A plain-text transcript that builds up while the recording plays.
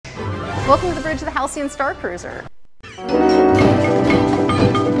Welcome to the bridge of the Halcyon Star Cruiser.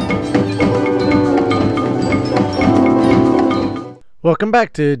 Welcome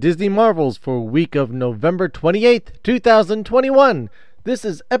back to Disney Marvels for week of November 28th, 2021. This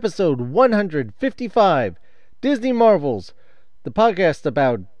is episode 155, Disney Marvels, the podcast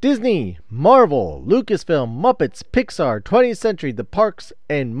about Disney, Marvel, Lucasfilm, Muppets, Pixar, 20th Century, the parks,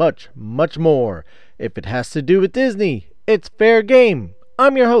 and much, much more. If it has to do with Disney, it's fair game.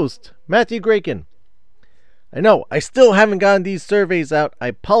 I'm your host, Matthew Graken. I know, I still haven't gotten these surveys out. I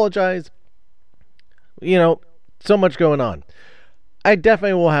apologize. So much going on. I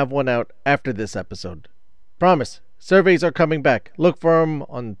definitely will have one out after this episode. Promise. Surveys are coming back. Look for them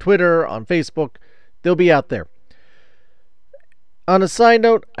on Twitter, on Facebook. They'll be out there. On a side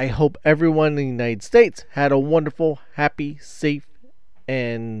note, I hope everyone in the United States had a wonderful, happy, safe,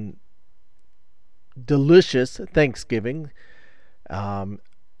 and delicious Thanksgiving.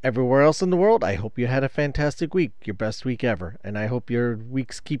 Everywhere else in the world, I hope you had a fantastic week, your best week ever. And I hope your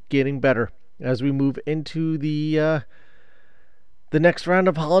weeks keep getting better as we move into the next round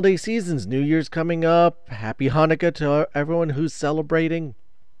of holiday seasons. New Year's coming up. Happy Hanukkah to everyone who's celebrating.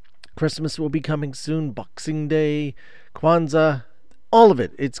 Christmas will be coming soon. Boxing Day, Kwanzaa, all of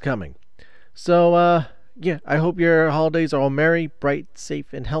it. It's coming. So, I hope your holidays are all merry, bright,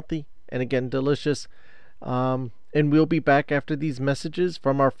 safe, and healthy. And again, delicious. And we'll be back after these messages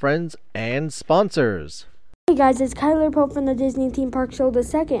from our friends and sponsors. Hey guys, it's Kyler Pope from the Disney Theme Park Show the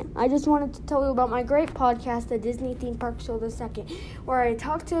Second. I just wanted to tell you about my great podcast, the Disney Theme Park Show the Second, where I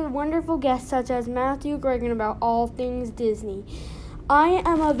talk to wonderful guests such as Matthew Graken about all things Disney. I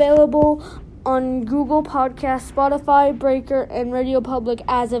am available on Google Podcasts, Spotify, Breaker, and Radio Public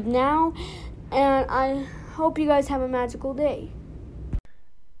as of now, and I hope you guys have a magical day.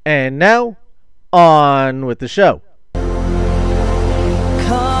 And now, on with the show. Come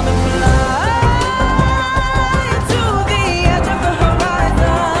and fly to the edge of the horizon.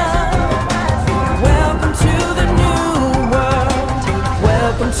 Welcome to the new world.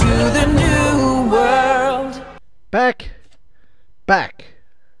 Welcome to the new world. Back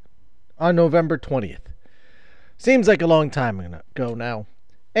on November 20th. Seems like a long time ago now.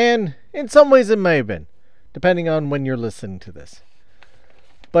 And in some ways it may have been, depending on when you're listening to this.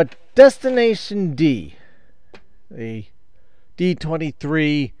 But Destination D, the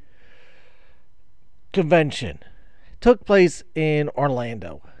D23 convention, took place in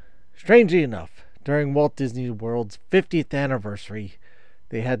Orlando. Strangely enough, during Walt Disney World's 50th anniversary,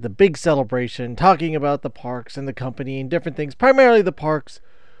 they had the big celebration talking about the parks and the company and different things, primarily the parks,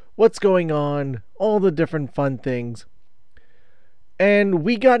 what's going on, all the different fun things. And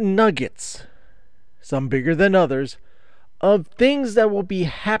we got nuggets, some bigger than others, of things that will be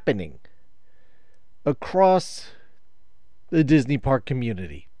happening across the Disney park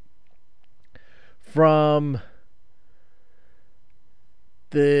community. From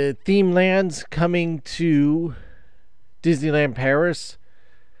the theme lands coming to Disneyland Paris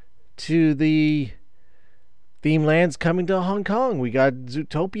to the theme lands coming to Hong Kong. We got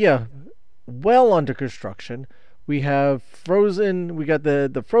Zootopia well under construction. We have Frozen. We got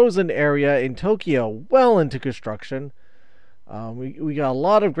the Frozen area in Tokyo well into construction. We got a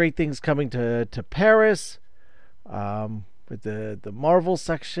lot of great things coming to Paris with the Marvel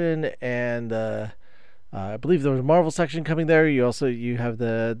section, and I believe there was a Marvel section coming there. You have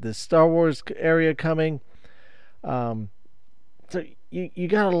the Star Wars area coming. So you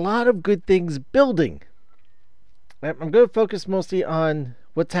got a lot of good things building. I'm going to focus mostly on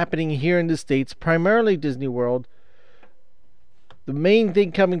what's happening here in the States, primarily Disney World. The main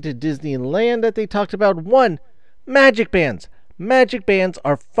thing coming to Disneyland that they talked about, one, Magic Bands. Magic Bands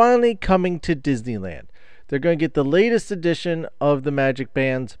are finally coming to Disneyland. They're going to get the latest edition of the Magic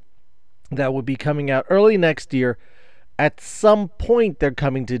Bands that will be coming out early next year. At some point, they're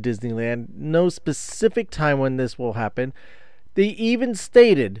coming to Disneyland. No specific time when this will happen. They even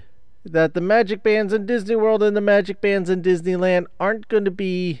stated that the Magic Bands in Disney World and the Magic Bands in Disneyland aren't going to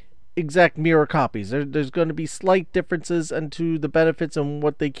be exact mirror copies. There's going to be slight differences into the benefits and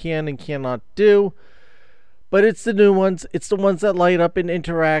what they can and cannot do. But it's the new ones. It's the ones that light up and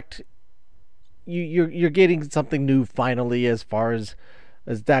interact. You're getting something new finally as far as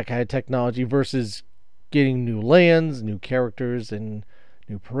that kind of technology versus getting new lands, new characters, and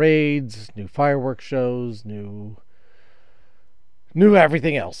new parades, new fireworks shows, new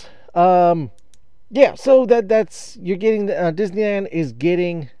everything else. So that's you're getting Disneyland is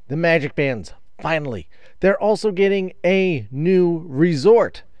getting the Magic Bands finally. They're also getting a new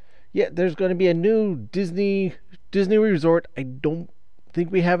resort. Yeah, there's going to be a new Disney resort. I don't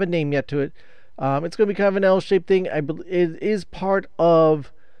think we have a name yet to it. It's going to be kind of an L-shaped thing. I believe it is part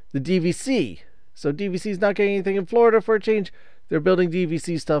of the DVC. So DVC is not getting anything in Florida for a change. They're building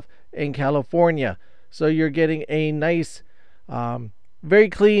DVC stuff in California. So you're getting a nice, very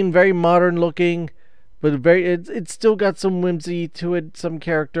clean, very modern looking, but it's still got some whimsy to it, some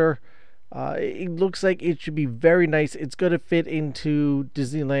character. It looks like it should be very nice. It's going to fit into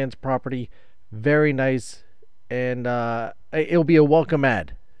Disneyland's property. Very nice. And it'll be a welcome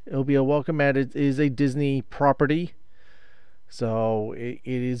ad. It'll be a welcome ad. It is a Disney property. So it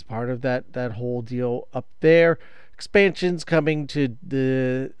is part of that whole deal up there. Expansions coming to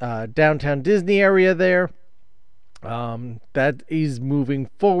the downtown Disney area there. That is moving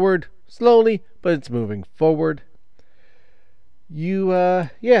forward slowly, but it's moving forward. So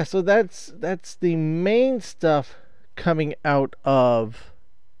that's the main stuff coming out of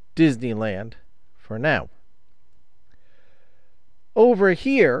Disneyland for now. Over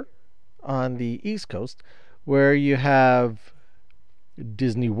here on the East Coast, where you have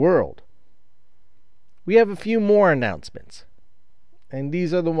Disney World, we have a few more announcements, and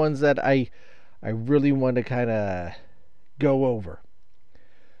these are the ones that I really want to kind of go over.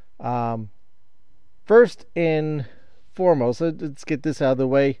 First and foremost, let's get this out of the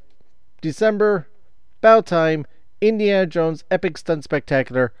way. December, about time, Indiana Jones Epic Stunt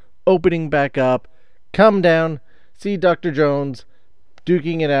Spectacular opening back up. Come down, see Dr. Jones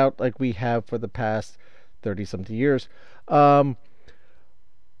duking it out like we have for the past 30-something years. I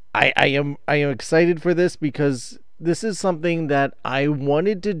am excited for this because this is something that I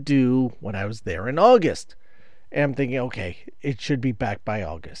wanted to do when I was there in August. And I'm thinking, okay, it should be back by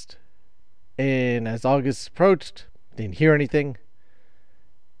August. And as August approached, didn't hear anything.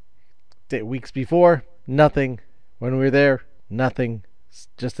 Weeks before, nothing. When we were there, nothing.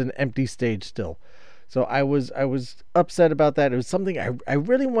 Just an empty stage still. So I was upset about that. It was something I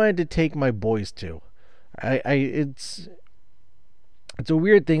really wanted to take my boys to. It's a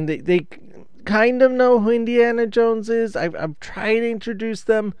weird thing. They kind of know who Indiana Jones is. I'm trying to introduce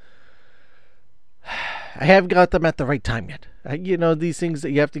them. I haven't got them at the right time yet. These things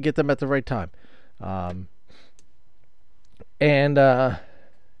that you have to get them at the right time.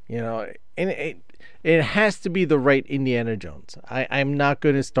 It has to be the right Indiana Jones. I'm not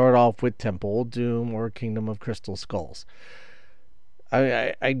going to start off with Temple of Doom or Kingdom of Crystal Skulls.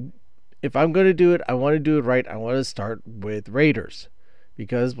 If I'm going to do it, I want to do it right. I want to start with Raiders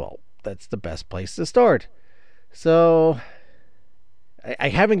because, well, that's the best place to start. So I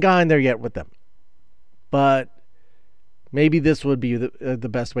haven't gone there yet with them, but maybe this would be the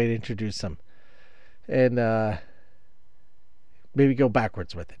best way to introduce them, and maybe go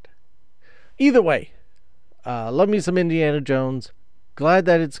backwards with it. Either way, love me some Indiana Jones. Glad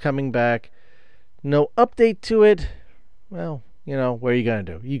that it's coming back. No update to it. Well, what are you going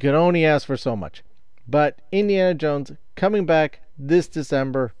to do? You can only ask for so much. But Indiana Jones coming back this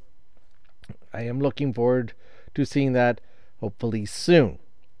December. I am looking forward to seeing that hopefully soon.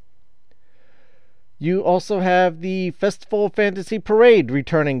 You also have the Festival of Fantasy Parade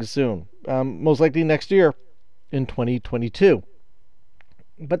returning soon. Most likely next year in 2022.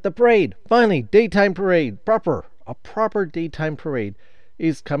 But the parade, finally, daytime parade, a proper daytime parade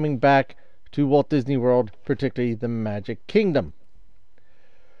is coming back to Walt Disney World, particularly the Magic Kingdom.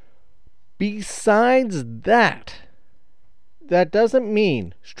 Besides that doesn't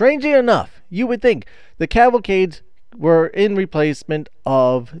mean, strangely enough, you would think the cavalcades were in replacement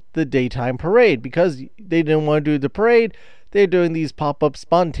of the daytime parade because they didn't want to do the parade. They're doing these pop-up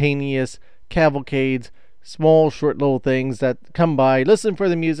spontaneous cavalcades, small, short little things that come by, listen for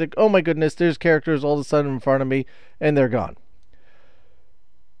the music. Oh my goodness, there's characters all of a sudden in front of me, and they're gone.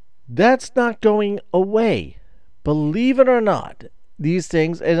 That's not going away. Believe it or not, these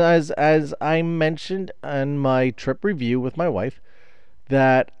things, and as I mentioned on my trip review with my wife,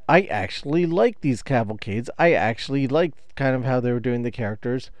 that I actually like these cavalcades. I actually like kind of how they were doing the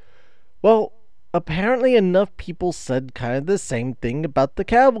characters. Well, apparently enough people said kind of the same thing about the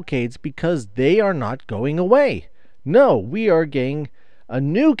cavalcades because they are not going away. No, we are getting a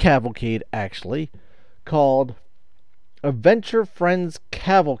new cavalcade actually called Adventure Friends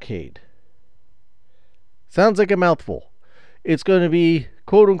Cavalcade. Sounds like a mouthful. It's going to be,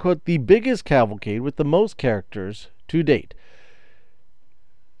 quote unquote, the biggest cavalcade with the most characters to date.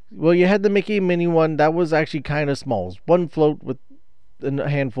 Well, you had the Mickey and Minnie one. That was actually kind of small. It was one float with a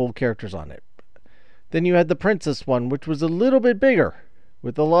handful of characters on it. Then you had the princess one, which was a little bit bigger,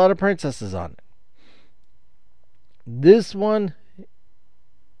 with a lot of princesses on it. This one,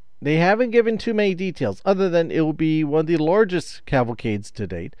 they haven't given too many details, other than it will be one of the largest cavalcades to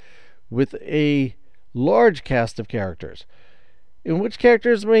date, with a large cast of characters. And which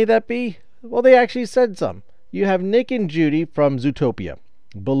characters may that be? Well, they actually said some. You have Nick and Judy from Zootopia.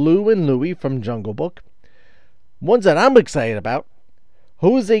 Baloo and Louie from Jungle Book. Ones that I'm excited about,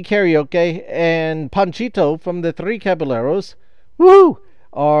 Jose Karaoke and Panchito from the Three Caballeros, woo,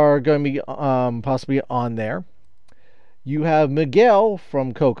 are going to be possibly on there. You have Miguel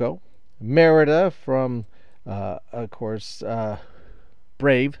from Coco, Merida from, of course,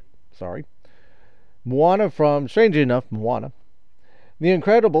 Brave, Moana from, strangely enough, Moana, The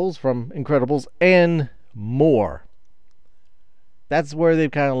Incredibles from Incredibles, and more. That's where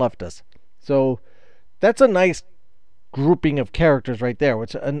they've kind of left us. So that's a nice grouping of characters right there,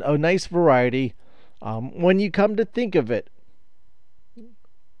 which a nice variety. When you come to think of it,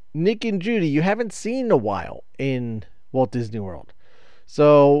 Nick and Judy you haven't seen in a while in Walt Disney World,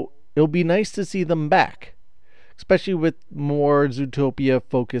 so it'll be nice to see them back, especially with more Zootopia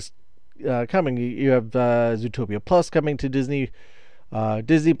focused coming. You have Zootopia Plus coming to Disney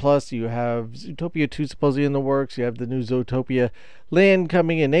Plus. You have Zootopia 2 supposedly in the works. You have the new Zootopia Land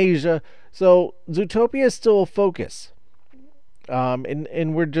coming in Asia. So Zootopia is still a focus.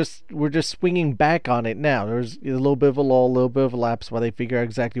 And we're just swinging back on it now. There's a little bit of a lull, a little bit of a lapse while they figure out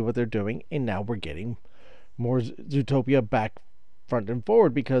exactly what they're doing, and now we're getting more Zootopia back front and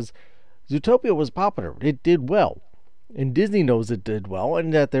forward because Zootopia was popular. It did well, and Disney knows it did well,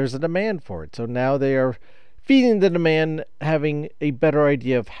 and that there's a demand for it. So now they are feeding the demand, having a better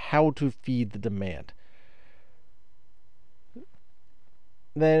idea of how to feed the demand.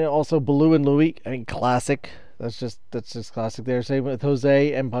 Then also Baloo and Louie, I mean, classic. That's just classic there. Same with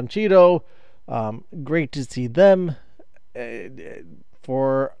Jose and Panchito. Great to see them.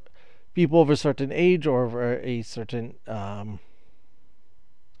 For people of a certain age or of a certain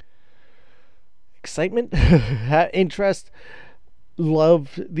excitement, interest,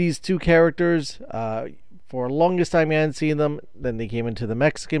 love these two characters. For the longest time I hadn't seen them. Then they came into the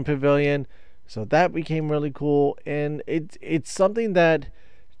Mexican pavilion, so that became really cool. And it's something that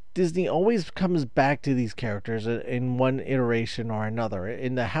Disney always comes back to these characters in one iteration or another.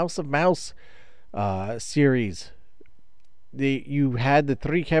 In the House of Mouse series, you had the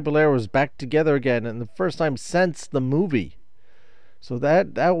Three Caballeros back together again, and the first time since the movie. So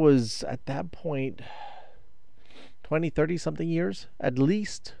that was at that point 20, 30 something years at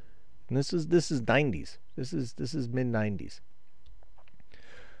least. And this is 90s. This is mid 90s.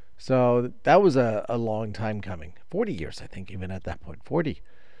 So that was a long time coming. 40 years, I think, even at that point. 40.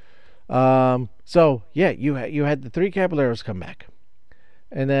 So yeah, you had the Three Caballeros come back,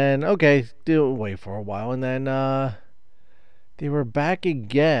 and then okay, they were away for a while, and then they were back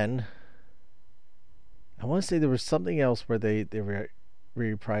again. I want to say there was something else where they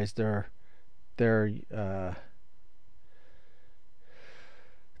reprised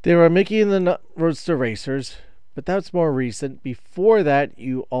they were Mickey and the Roadster Racers, but that's more recent. Before that,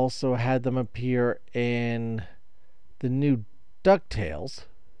 you also had them appear in the new DuckTales.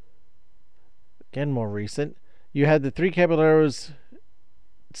 Again, more recent. You had the Three Caballeros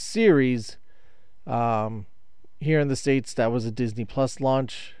series here in the States. That was a Disney Plus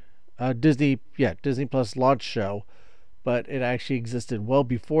launch. Disney Plus launch show. But it actually existed well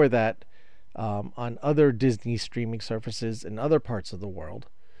before that on other Disney streaming services in other parts of the world.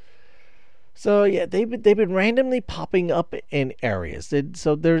 So yeah, they've been randomly popping up in areas.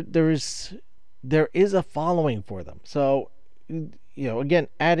 So there is a following for them. So again,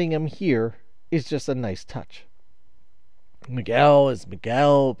 adding them here is just a nice touch. Miguel is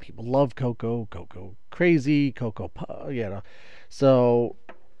Miguel. People love Coco. Coco crazy. Coco, So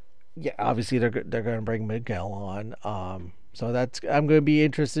yeah, obviously they're going to bring Miguel on. So I'm going to be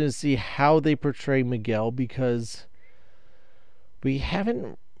interested to see how they portray Miguel, because we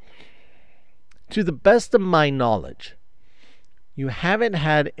haven't, to the best of my knowledge, you haven't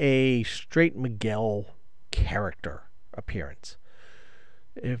had a straight Miguel character appearance.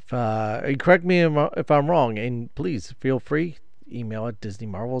 If correct me if I'm wrong, and please feel free, email at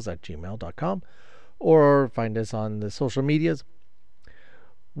disneymarvels@gmail.com, or find us on the social medias,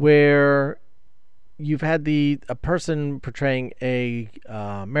 where you've had a person portraying a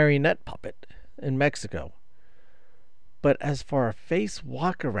marionette puppet in Mexico. But as for a face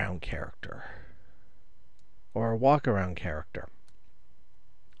walk-around character, I'm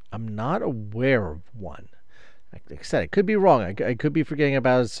not aware of one. Like I said, I could be wrong. I could be forgetting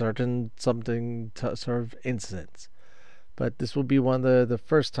about a certain sort of incidents. But this will be one of the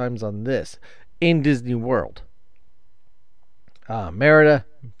first times on this in Disney World. Merida,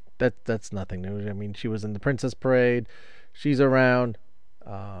 that's nothing new. I mean, she was in the Princess Parade. She's around.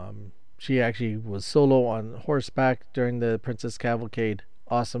 She actually was solo on horseback during the Princess Cavalcade.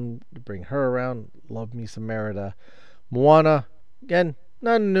 Awesome to bring her around. Love me some Merida. Moana, again,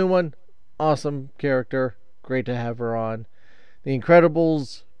 not a new one. Awesome character. Great to have her on. The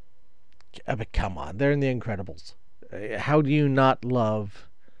Incredibles, I mean, come on, they're in The Incredibles. How do you not love,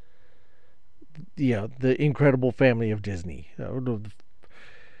 the incredible family of Disney? I would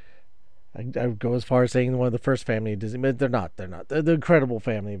go as far as saying one of the first family of Disney, but they're not. They're not. They're the incredible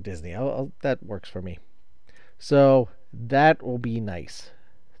family of Disney. That works for me. So that will be nice.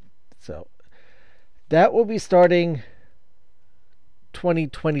 So that will be starting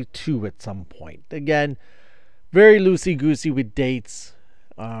 2022 at some point. Again, very loosey-goosey with dates.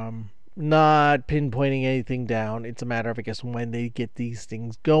 Not pinpointing anything down. It's a matter of, I guess, when they get these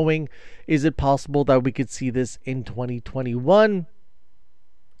things going. Is it possible that we could see this in 2021?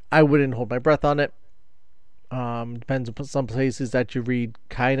 I wouldn't hold my breath on it. Depends on some places that you read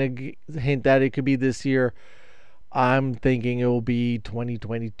kind of hint that it could be this year. I'm thinking it will be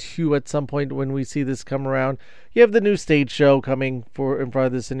 2022 at some point when we see this come around. You have the new stage show coming in front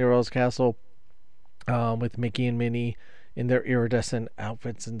of the Cinderella's Castle, with Mickey and Minnie in their iridescent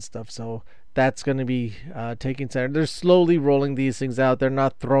outfits and stuff. So that's going to be taking center. They're slowly rolling these things out. They're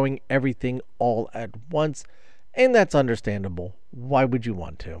not throwing everything all at once, and that's understandable. Why would you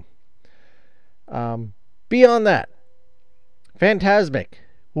want to? Beyond that, Fantasmic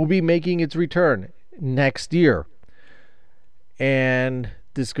will be making its return next year. And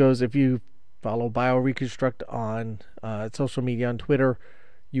this goes, if you follow BioReconstruct on social media, on Twitter,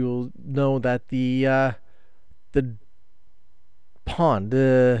 you'll know that the pond,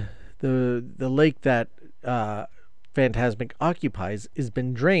 the lake that Fantasmic occupies has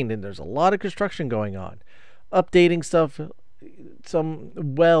been drained, and there's a lot of construction going on. Updating stuff, some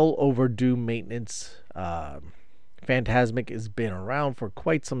well overdue maintenance. Fantasmic has been around for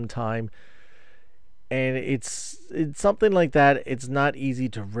quite some time. And it's something like that. It's not easy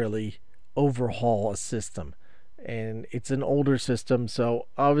to really overhaul a system. And it's an older system. So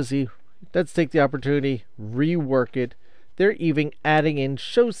obviously, let's take the opportunity, rework it. They're even adding in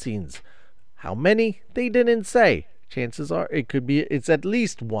show scenes. How many? They didn't say. Chances are it's at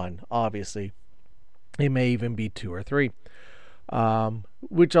least one, obviously. It may even be 2 or 3.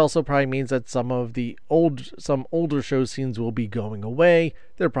 Which also probably means that some older show scenes will be going away.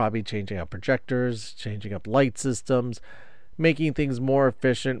 They're probably changing up projectors, changing up light systems, making things more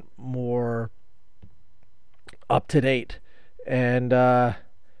efficient, more up to date. And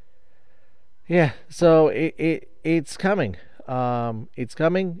so it's coming. It's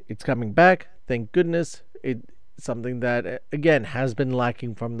coming back. Thank goodness. It's something that, again, has been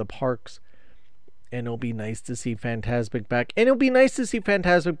lacking from the parks. And it'll be nice to see Fantasmic back. And it'll be nice to see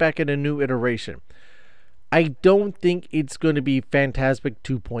Fantasmic back in a new iteration. I don't think it's going to be Fantasmic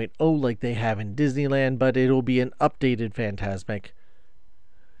 2.0 like they have in Disneyland, but it'll be an updated Fantasmic.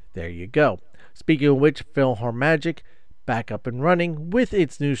 There you go. Speaking of which, PhilharMagic back up and running with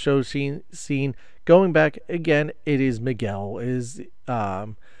its new show scene. Going back again, it is Miguel, is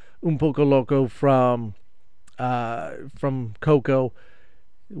Un Poco Loco from Coco,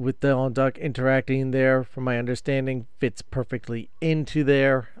 with Donald Duck interacting there. From my understanding, fits perfectly into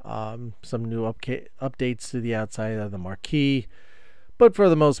there. Some new updates to the outside of the marquee, but for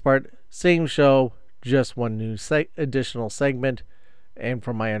the most part, same show, just one new additional segment, and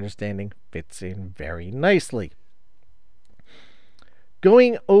from my understanding, fits in very nicely.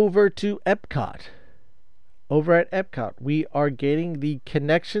 Going over to Epcot. Over at Epcot, we are getting the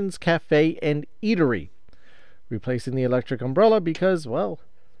Connections Cafe and Eatery, replacing the Electric Umbrella because, well,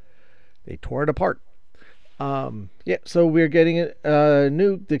 they tore it apart. So we're getting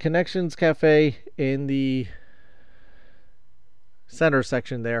the Connections Cafe in the center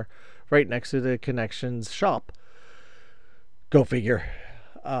section there, right next to the Connections shop. Go figure.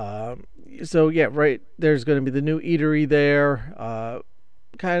 There's going to be the new eatery there.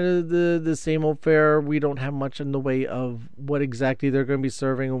 Kind of the same old fare. We don't have much in the way of what exactly they're going to be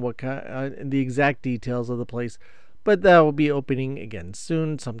serving and what the exact details of the place. But that will be opening again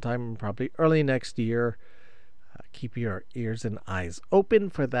soon, sometime probably early next year. Keep your ears and eyes open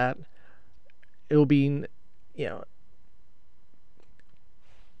for that. It will be,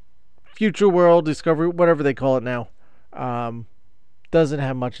 Future World, Discovery, whatever they call it now. Doesn't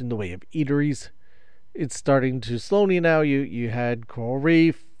have much in the way of eateries. It's starting to slowly now. You had Coral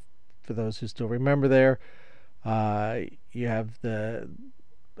Reef, for those who still remember there. You have the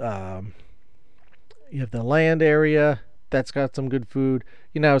land area that's got some good food.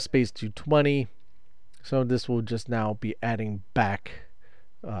 You now have Space 220. So this will just now be adding back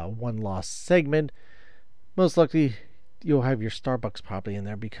one lost segment. Most likely you'll have your Starbucks probably in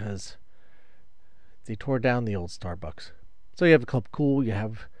there because they tore down the old Starbucks. So you have Club Cool, you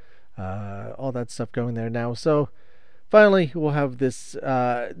have all that stuff going there now. So finally we'll have this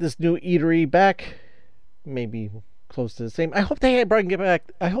new eatery back. Maybe close to the same. I hope they bring it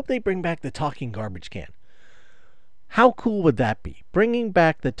back. I hope they bring back the talking garbage can. How cool would that be? Bringing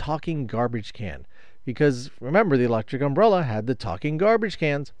back the talking garbage can. Because remember, the Electric Umbrella had the talking garbage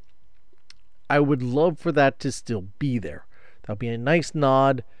cans. I would love for that to still be there. That would be a nice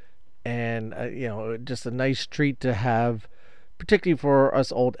nod, and just a nice treat to have, particularly for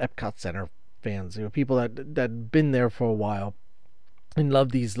us old Epcot Center fans, people that been there for a while and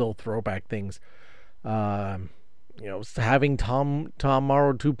love these little throwback things. Having Tom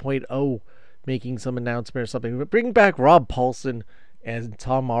Morrow 2.0 making some announcement or something. But bring back Rob Paulson and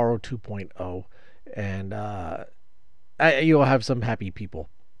Tom Morrow 2.0, and you'll have some happy people.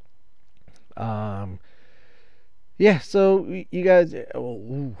 So you guys,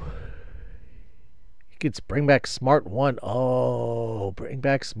 you could bring back Smart One. Oh, bring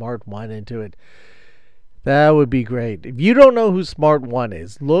back Smart One into it. That would be great. If you don't know who Smart One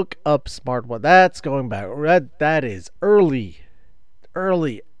is, look up Smart One. That's going back. That is early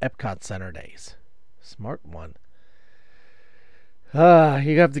Epcot Center days. Smart One.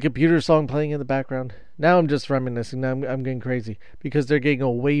 You have the computer song playing in the background. Now I'm just reminiscing. Now I'm getting crazy because they're getting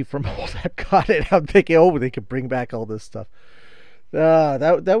away from old Epcot, and I'm thinking, they could bring back all this stuff.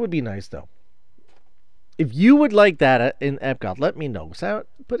 That would be nice though. If you would like that in Epcot, let me know.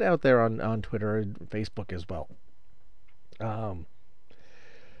 Put it out there on Twitter and Facebook as well. That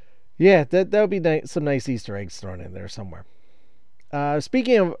would be nice, some nice Easter eggs thrown in there somewhere.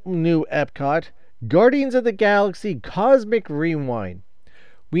 Speaking of new Epcot, Guardians of the Galaxy Cosmic Rewind.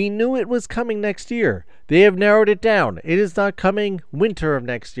 We knew it was coming next year. They have narrowed it down. It is not coming winter of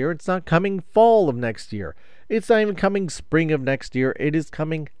next year. It's not coming fall of next year. It's not even coming spring of next year. It is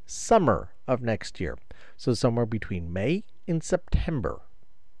coming summer of next year. So somewhere between May and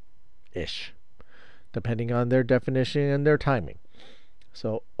September-ish, depending on their definition and their timing.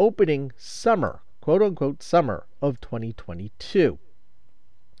 So opening summer, quote-unquote summer of 2022.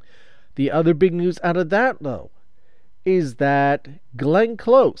 The other big news out of that, though, is that Glenn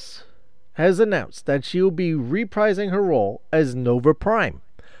Close has announced that she will be reprising her role as Nova Prime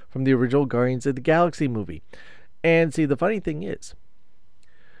from the original Guardians of the Galaxy movie. And see, the funny thing is,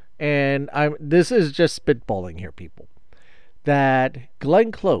 and this is just spitballing here, people, that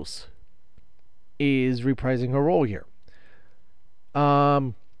Glenn Close is reprising her role here.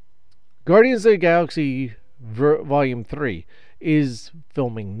 Guardians of the Galaxy Volume 3 is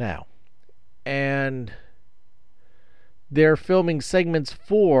filming now. And they're filming segments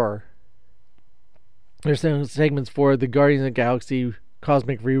for the Guardians of the Galaxy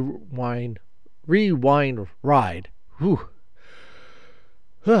Cosmic Rewind ride. Whew.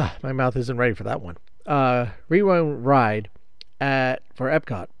 My mouth isn't ready for that one. Rewind ride for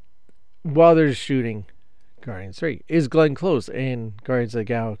Epcot while they're shooting Guardians 3 is Glenn Close in Guardians of the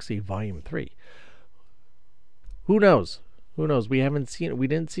Galaxy Volume 3. Who knows? We haven't seen it. We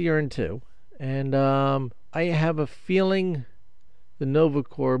didn't see her in 2. And I have a feeling the Nova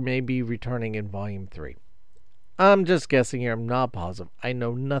Corps may be returning in Volume 3. I'm just guessing here. I'm not positive. I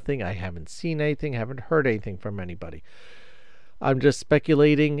know nothing. I haven't seen anything. Haven't heard anything from anybody. I'm just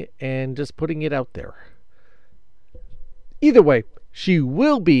speculating and just putting it out there. Either way, she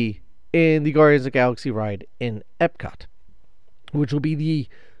will be in the Guardians of the Galaxy ride in Epcot, which will be the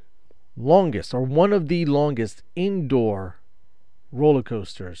longest, or one of the longest, indoor roller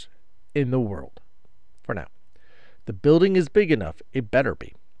coasters in the world for now. The building is big enough. It better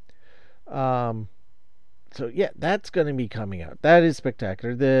be. So yeah, that's going to be coming out. That is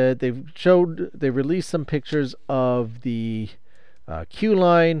spectacular. They released some pictures of the queue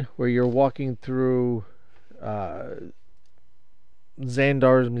line where you're walking through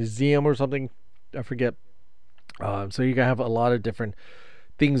Xandar's museum or something. I forget. So you're going to have a lot of different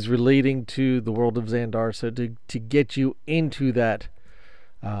things relating to the world of Xandar. So to get you into that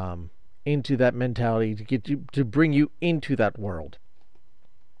mentality, to bring you into that world,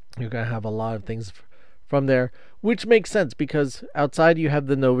 you're going to have a lot of things from there, which makes sense because outside you have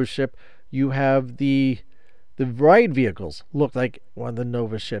the Nova ship, you have the ride vehicles look like one of the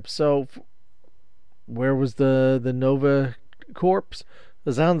Nova ships. So where was the Nova Corps? It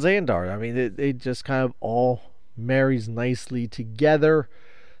was on Xandar. I mean, it just kind of all marries nicely together.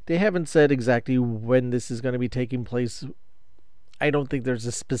 They haven't said exactly when this is going to be taking place. I don't think there's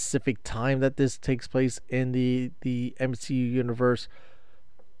a specific time that this takes place in the MCU universe,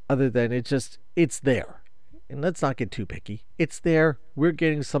 other than it's there. And let's not get too picky. It's there. We're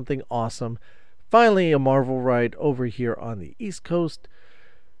getting something awesome. Finally, a Marvel ride over here on the East Coast.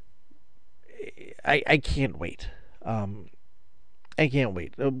 I can't wait. I can't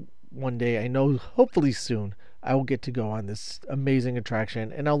wait. One day, I know, hopefully soon, I will get to go on this amazing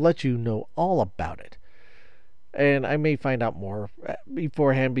attraction, and I'll let you know all about it. and I may find out more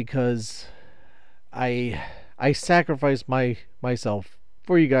beforehand because I sacrificed myself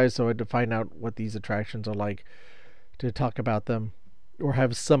for you guys so I had to find out what these attractions are like, to talk about them or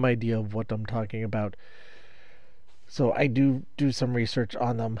have some idea of what I'm talking about. So I do some research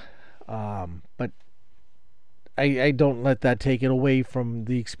on them, but I don't let that take it away from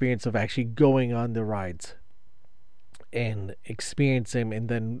the experience of actually going on the rides and experiencing, and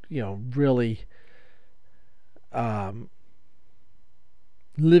then really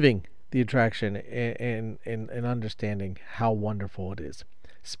living the attraction and understanding how wonderful it is.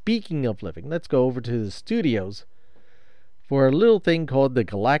 Speaking of living, let's go over to the studios for a little thing called the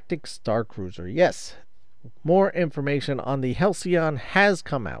Galactic Star Cruiser. Yes, more information on the Halcyon has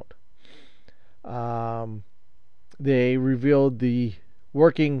come out. They revealed the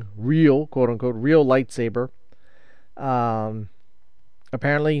working real, quote-unquote, real lightsaber.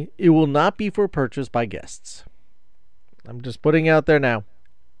 Apparently, it will not be for purchase by guests. I'm just putting out there now.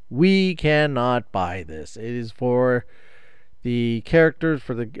 We cannot buy this. It is for the characters,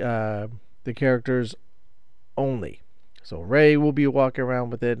 for the characters only. So Rey will be walking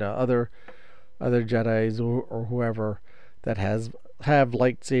around with it. Other Jedis or whoever that have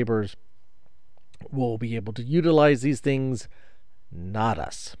lightsabers will be able to utilize these things. Not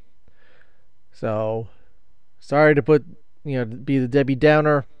us. So sorry to put be the Debbie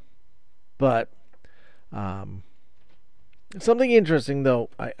Downer, but something interesting though.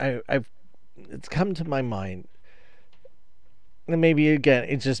 I've it's come to my mind, and maybe again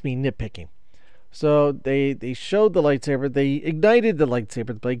it's just me nitpicking. So they showed the lightsaber. They ignited the lightsaber.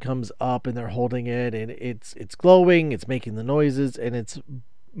 The blade comes up, and they're holding it, and it's glowing. It's making the noises, and it's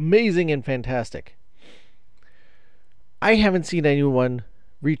amazing and fantastic. I haven't seen anyone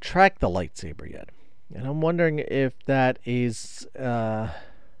retract the lightsaber yet, and I'm wondering if that is it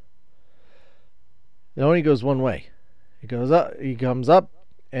only goes one way. It goes up. It comes up,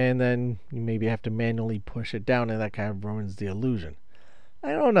 and then you maybe have to manually push it down, and that kind of ruins the illusion.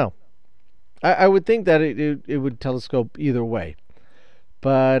 I don't know. I would think that it would telescope either way,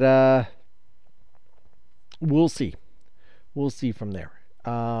 but we'll see. We'll see from there.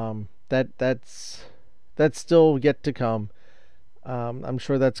 That's still yet to come. I'm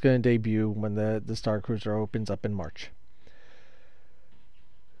sure that's going to debut when the Star Cruiser opens up in March.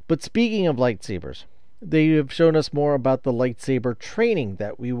 But speaking of lightsabers, they have shown us more about the lightsaber training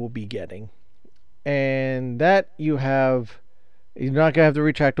that we will be getting, and that you're not going to have the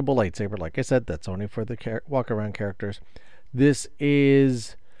retractable lightsaber. Like I said, that's only for the walk-around characters. This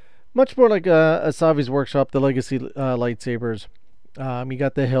is much more like a Savi's Workshop, the Legacy lightsabers. You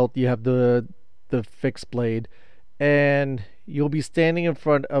got the hilt, you have the fixed blade, and you'll be standing in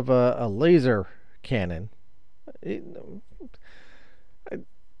front of a laser cannon.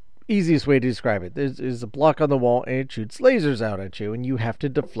 Easiest way to describe it. There's a block on the wall, and it shoots lasers out at you, and you have to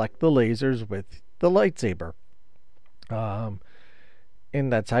deflect the lasers with the lightsaber.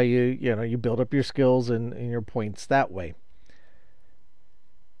 And that's how you build up your skills and your points that way.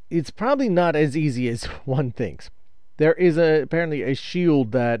 It's probably not as easy as one thinks. There is apparently a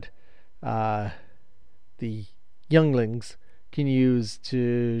shield that the younglings can use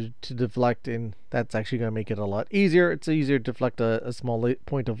to deflect, and that's actually going to make it a lot easier. It's easier to deflect a small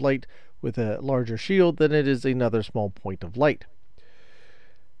point of light with a larger shield than it is another small point of light.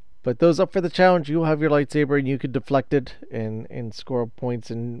 But those up for the challenge, you'll have your lightsaber and you can deflect it and score points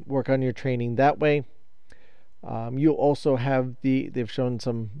and work on your training that way. You'll also have they've shown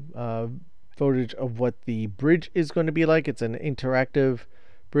some footage of what the bridge is going to be like. It's an interactive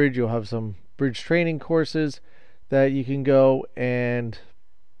bridge. You'll have some bridge training courses that you can go and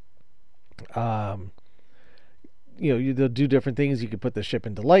they'll do different things. You can put the ship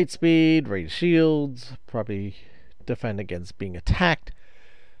into light speed, raise shields, probably defend against being attacked.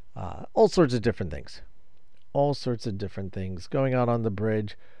 All sorts of different things. All sorts of different things going on the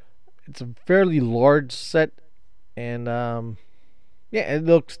bridge. It's a fairly large set, and it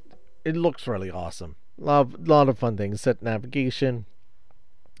looks really awesome. Lot of fun things. Set navigation.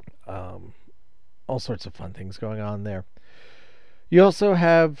 All sorts of fun things going on there. You also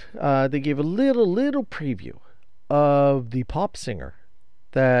have they gave a little preview of the pop singer,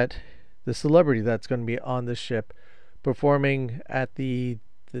 that the celebrity that's going to be on the ship performing at the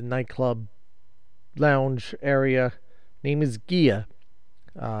nightclub lounge area. Name is Gia.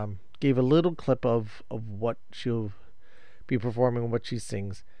 Gave a little clip of what she'll be performing, what she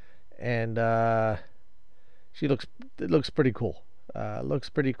sings, and it looks pretty cool. Looks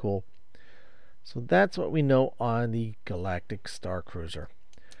pretty cool. So that's what we know on the Galactic Star Cruiser.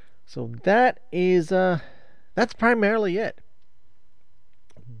 So that is that's primarily it.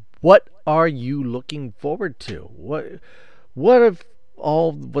 What are you looking forward to? What of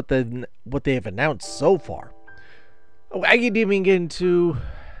all what they have announced so far? Oh, I could even get into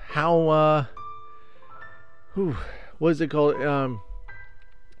how what is it called?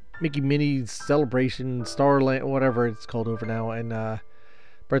 Mickey Minnie's Celebration, Starland, whatever it's called over now, and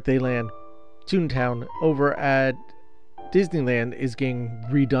Birthday Land, Toontown over at Disneyland is getting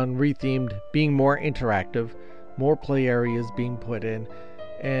redone, rethemed, being more interactive, more play areas being put in,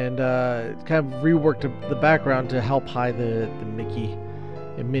 and kind of reworked the background to help hide the Mickey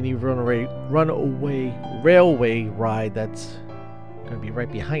and Minnie Runaway Railway ride that's going to be right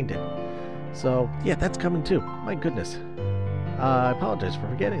behind it. So yeah, that's coming too. My goodness. I apologize for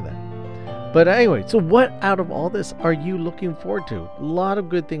forgetting that. But anyway, so what out of all this are you looking forward to? A lot of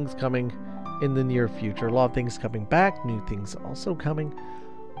good things coming in the near future. A lot of things coming back, new things also coming.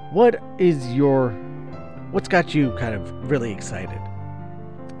 What's got you kind of really excited?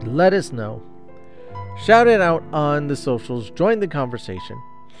 Let us know. Shout it out on the socials. Join the conversation.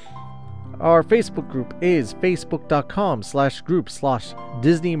 Our Facebook group is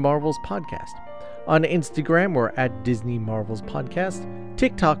facebook.com/group/Disney Marvels Podcast. On Instagram, we're at Disney Marvels Podcast.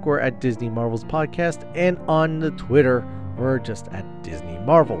 TikTok, we're at Disney Marvels Podcast. And on the Twitter, we're just at Disney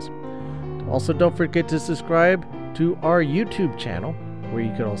Marvels. Also, don't forget to subscribe to our YouTube channel, where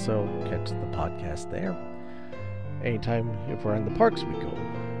you can also catch the podcast there. Anytime, if we're in the parks, we go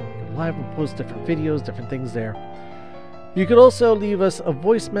live and post different videos, different things there. You can also leave us a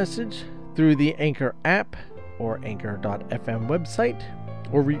voice message through the Anchor app or Anchor.fm website,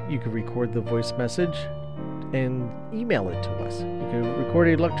 or you can record the voice message and email it to us. You can record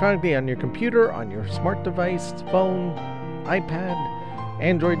it electronically on your computer, on your smart device, phone, iPad,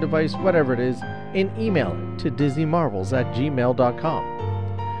 Android device, whatever it is, and email it to DisneyMarvels@gmail.com.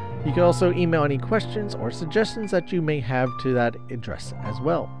 You can also email any questions or suggestions that you may have to that address as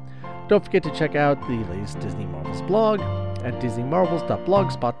well. Don't forget to check out the latest Disney Marvels blog at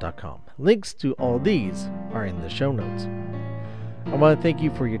DisneyMarvels.blogspot.com. Links to all these are in the show notes. I want to thank you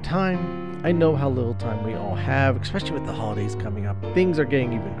for your time. I know how little time we all have, especially with the holidays coming up. Things are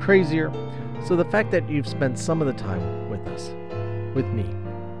getting even crazier. So the fact that you've spent some of the time with us, with me,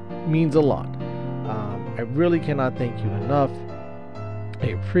 means a lot. I really cannot thank you enough. I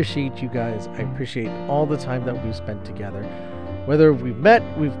appreciate you guys. I appreciate all the time that we've spent together. Whether we've met,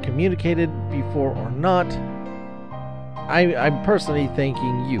 we've communicated before or not, I'm personally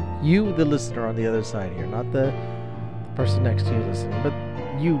thanking you, the listener on the other side here, not the person next to you listening, but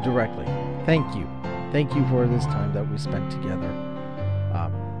you directly. Thank you. Thank you for this time that we spent together.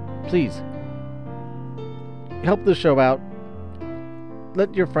 Please, help the show out.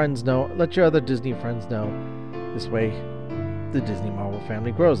 Let your friends know. Let your other Disney friends know. This way, the Disney Marvel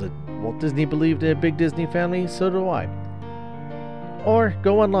family grows. Walt Disney believed in a big Disney family, so do I. Or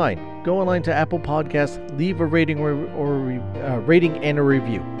go online. Go online to Apple Podcasts. Leave a rating or rating and a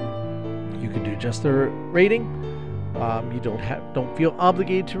review. You can do just a rating. You don't feel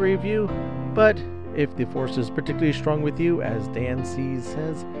obligated to review, but if the force is particularly strong with you, as Dan C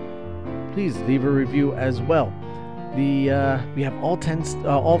says, please leave a review as well. We have all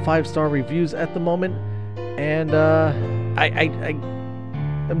 5-star reviews at the moment, and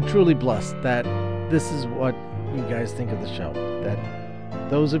I'm truly blessed that this is what you guys think of the show. That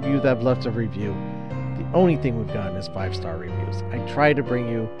those of you that have left a review, the only thing we've gotten is 5-star reviews. I try to bring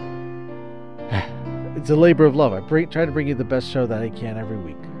you. It's a labor of love. I try to bring you the best show that I can every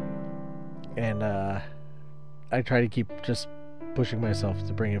week, and I try to keep just pushing myself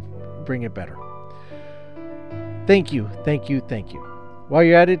to bring it better. Thank you. While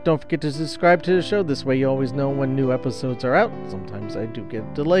you're at it, don't forget to subscribe to the show. This way you always know when new episodes are out. Sometimes I do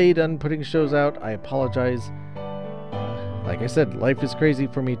get delayed on putting shows out. I apologize. Like I said, life is crazy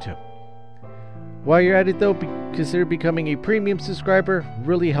for me too. While you're at it though, consider becoming a premium subscriber.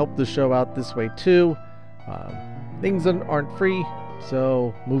 Really help the show out this way too. Things aren't free,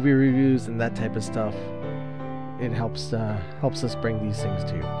 so movie reviews and that type of stuff, it helps us bring these things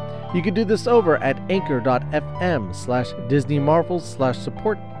to you. You can do this over at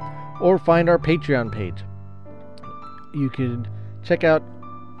anchor.fm/DisneyMarvels/support, or find our Patreon page. You can check out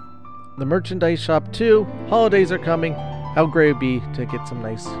the merchandise shop too. Holidays are coming. How great it would be to get some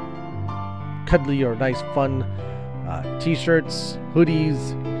nice cuddly or nice fun t-shirts,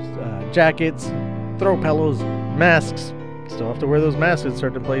 hoodies, jackets, throw pillows, masks. Still have to wear those masks in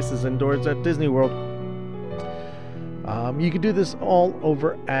certain places indoors at Disney World. You can do this all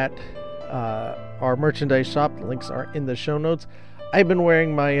over at our merchandise shop. The links are in the show notes. I've been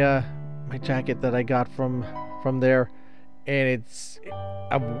wearing my my jacket that I got from there, and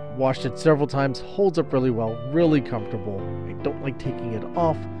I've washed it several times. Holds up really well, really comfortable. I don't like taking it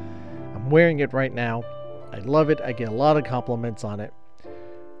off. I'm wearing it right now. I love it. I get a lot of compliments on it.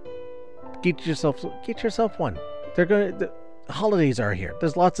 Get yourself one. The holidays are here.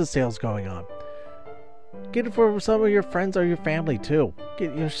 There's lots of sales going on. Get it for some of your friends or your family too.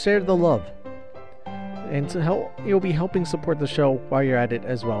 Share the love. And to help, you'll be helping support the show while you're at it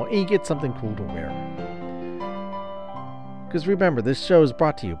as well. And you get something cool to wear. Because remember, this show is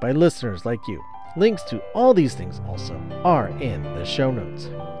brought to you by listeners like you. Links to all these things also are in the show notes.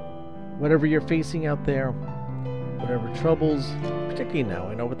 Whatever you're facing out there, whatever troubles, particularly now,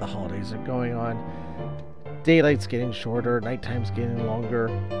 I know with the holidays are going on, daylight's getting shorter, nighttime's getting longer.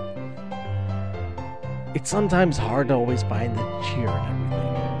 It's sometimes hard to always find the cheer in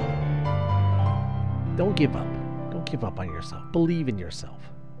everything. Don't give up. Don't give up on yourself. Believe in yourself.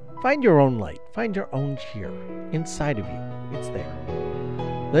 Find your own light. Find your own cheer inside of you. It's there.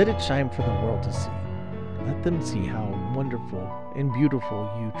 Let it shine for the world to see. Let them see how wonderful and beautiful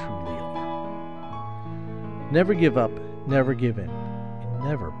you truly are. Never give up, never give in, and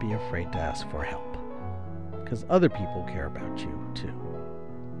never be afraid to ask for help. Because other people care about you too.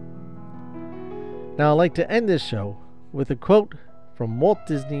 Now I'd like to end this show with a quote from Walt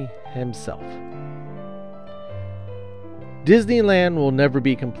Disney himself. Disneyland will never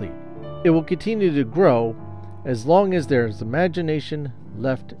be complete. It will continue to grow as long as there is imagination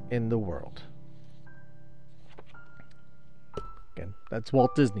left in the world. Again, that's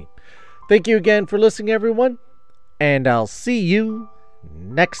Walt Disney. Thank you again for listening, everyone, and I'll see you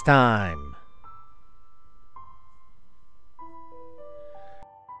next time.